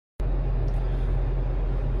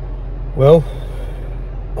Well,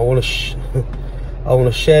 I want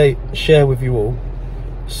to share with you all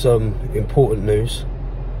some important news.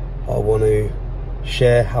 I want to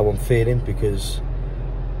share how I'm feeling because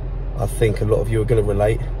I think a lot of you are going to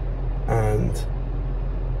relate, and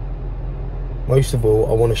most of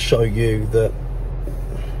all I want to show you that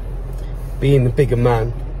being the bigger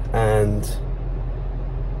man and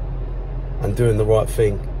doing the right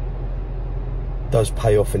thing does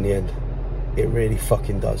pay off in the end. It really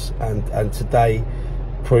fucking does, and today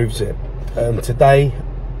proves it. Today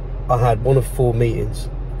I had one of 4 meetings,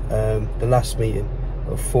 the last meeting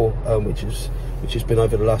of 4, which has been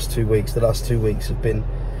over the last 2 weeks. The last 2 weeks have been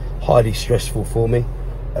highly stressful for me,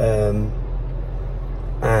 and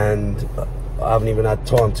I haven't even had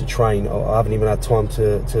time to train. I haven't even had time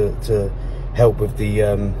to help with the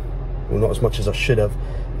well, not as much as I should have,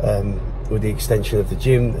 with the extension of the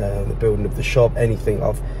gym, the building of the shop, anything.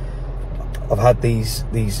 I've had these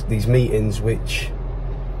meetings which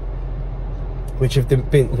have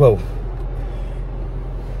been, well,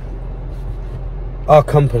 our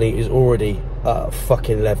company is already at a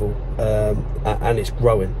fucking level, and it's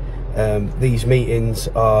growing. These meetings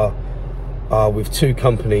are with 2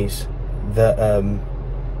 companies that are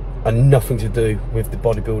nothing to do with the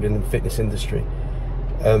bodybuilding and fitness industry,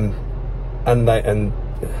 and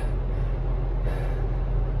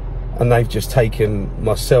they've just taken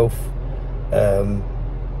myself,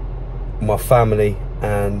 my family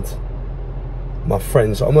and my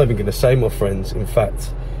friends. I'm not even going to say my friends. In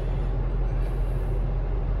fact,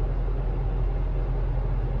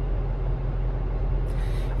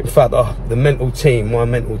 the mental team, my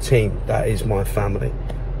mental team, that is my family.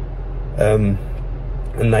 And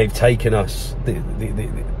they've taken us,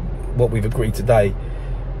 what we've agreed today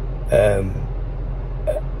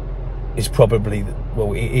is probably,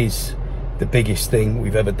 well, it is the biggest thing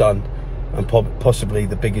we've ever done, and possibly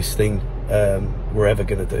the biggest thing we're ever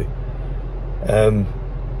going to do.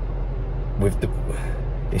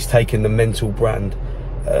 It's taken the mental brand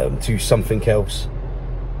to something else,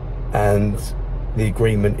 and the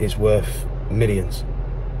agreement is worth millions,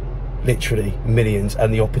 literally millions.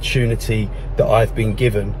 And the opportunity that I've been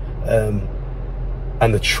given,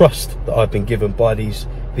 and the trust that I've been given by these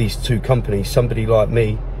 2 companies, somebody like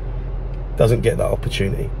me doesn't get that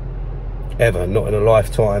opportunity ever, not in a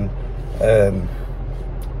lifetime,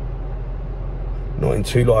 not in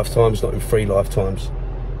 2 lifetimes, not in 3 lifetimes.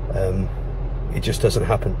 It just doesn't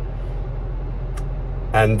happen.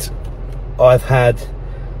 And I've had,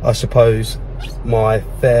 I suppose, my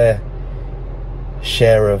fair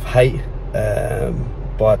share of hate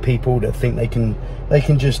by people that think they can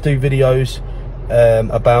just do videos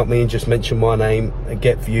about me and just mention my name and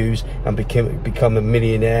get views and become a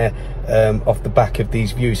millionaire off the back of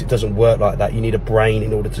these views. It doesn't work like that. You need a brain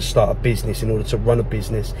in order to start a business, in order to run a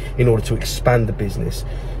business, in order to expand a business.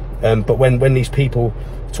 But when these people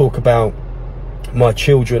talk about my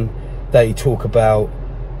children, they talk about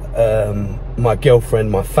my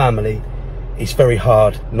girlfriend, my family, it's very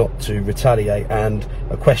hard not to retaliate. And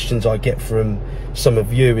questions I get from some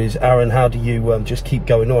of you is, Aarron, how do you just keep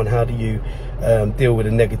going on? How do you deal with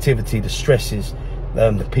the negativity, the stresses,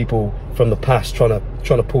 the people from the past trying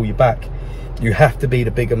to pull you back? You have to be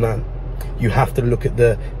the bigger man. You have to look at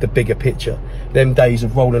the bigger picture. Them days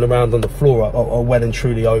of rolling around on the floor are well and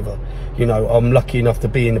truly over. You know, I'm lucky enough to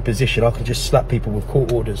be in a position I can just slap people with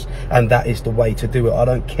court orders, and that is the way to do it. I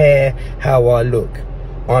don't care how I look.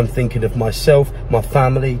 I'm thinking of myself, my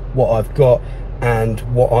family, what I've got, and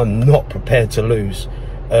what I'm not prepared to lose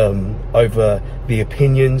over the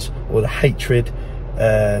opinions or the hatred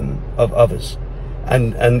of others.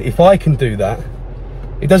 And if I can do that,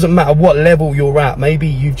 it doesn't matter what level you're at. Maybe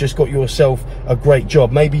you've just got yourself a great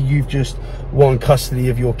job. Maybe you've just won custody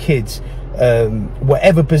of your kids.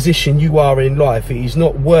 Whatever position you are in life, it is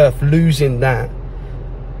not worth losing that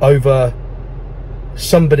over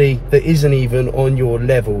somebody that isn't even on your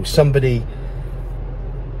level, somebody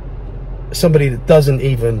that doesn't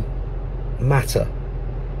even matter.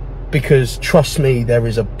 Because trust me, there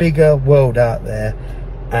is a bigger world out there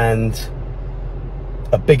and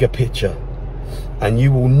a bigger picture, and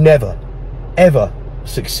you will never ever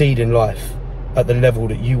succeed in life at the level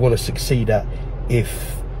that you want to succeed at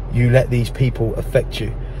if you let these people affect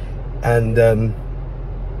you. And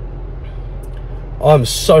I'm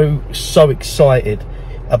so excited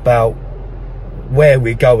about where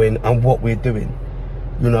we're going and what we're doing.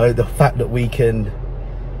 You know, the fact that we can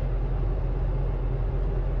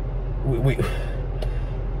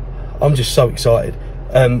I'm just so excited.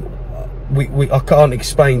 I can't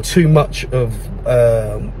explain too much of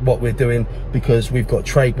what we're doing because we've got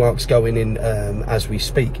trademarks going in as we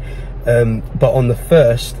speak. But on the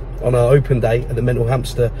 1st on our open day at the Mental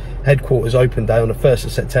Hamster headquarters open day on the 1st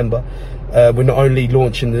of September. We're not only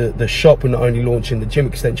launching the shop, we're not only launching the gym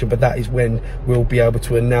extension, but that is when we'll be able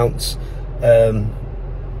to announce the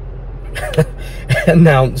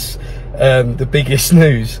biggest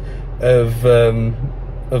news of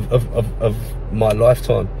my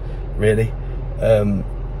lifetime, really.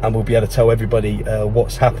 And we'll be able to tell everybody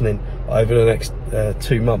what's happening over the next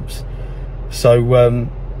 2 months. So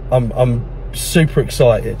I'm super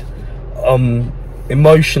excited. I'm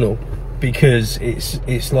emotional because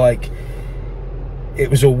it's like it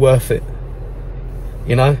was all worth it.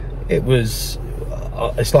 You know, it's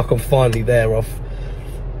like I'm finally there.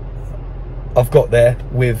 I've got there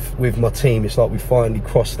with my team. It's like we finally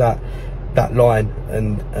crossed that line,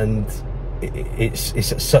 and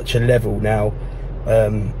it's at such a level now.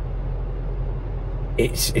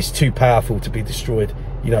 It's too powerful to be destroyed.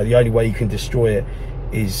 You know, the only way you can destroy it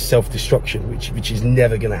is self-destruction, which is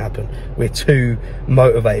never going to happen. We're too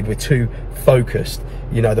motivated, we're too focused.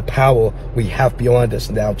 You know, the power we have behind us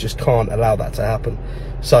now just can't allow that to happen.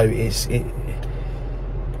 So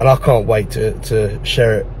and I can't wait to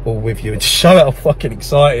share it all with you and show how fucking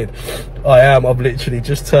excited I am. I've literally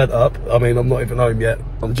just turned up. I mean, I'm not even home yet.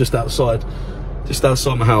 I'm just outside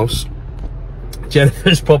my house.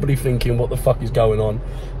 Jennifer's probably thinking, what the fuck is going on?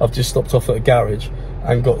 I've just stopped off at a garage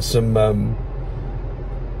and got some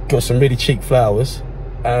really cheap flowers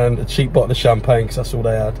and a cheap bottle of champagne, because that's all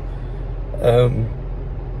they had.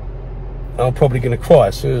 I'm probably going to cry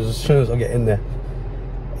as soon as I get in there.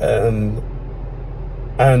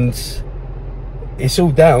 And it's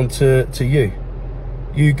all down to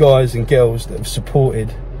you guys and girls that have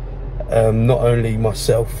supported not only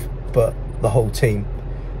myself but the whole team.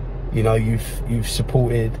 You know, you've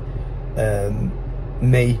supported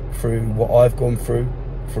me through what I've gone through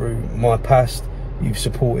my past. You've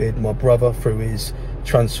supported my brother through his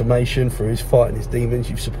transformation, through his fighting his demons.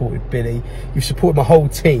 You've supported Billy. You've supported my whole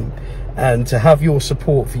team. And to have your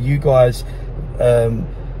support, for you guys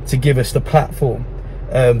to give us the platform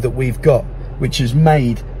that we've got, which has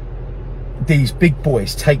made these big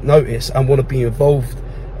boys take notice and want to be involved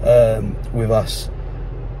with us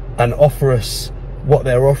and offer us what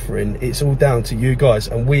they're offering. It's all down to you guys,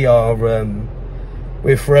 and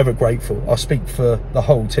we're forever grateful. I speak for the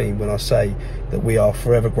whole team when I say that we are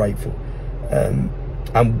forever grateful.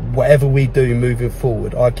 And whatever we do moving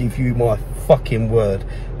forward, I give you my fucking word,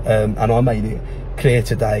 and I made it clear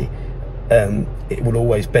today, it will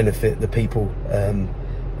always benefit the people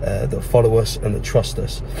that follow us and that trust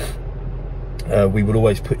us. We will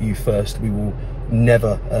always put you first. We will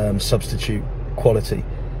never substitute quality.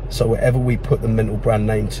 So whatever we put the Mental brand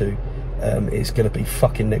name to, it's going to be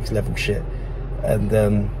fucking next level shit. And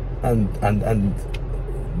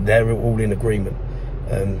they're all in agreement.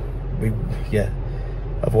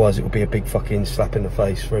 Otherwise it will be a big fucking slap in the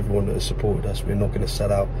face for everyone that has supported us. We're not going to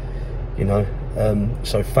sell out, you know.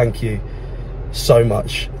 So thank you so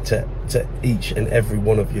much to each and every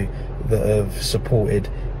one of you that have supported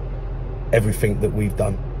everything that we've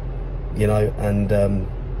done, you know, and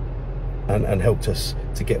helped us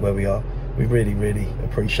to get where we are. We really, really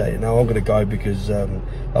appreciate it. Now I'm going to go because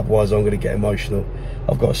otherwise I'm going to get emotional.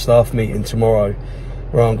 I've got a staff meeting tomorrow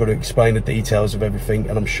where I'm going to explain the details of everything,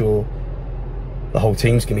 and I'm sure the whole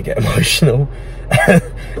team's going to get emotional. And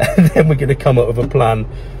then we're going to come up with a plan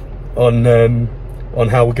on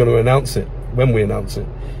how we're going to announce it, when we announce it.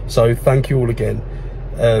 So thank you all again.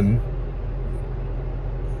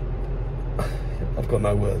 I've got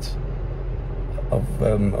no words.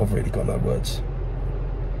 I've really got no words.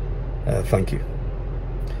 Thank you.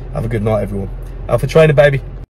 Have a good night, everyone. Alpha Trainer, baby.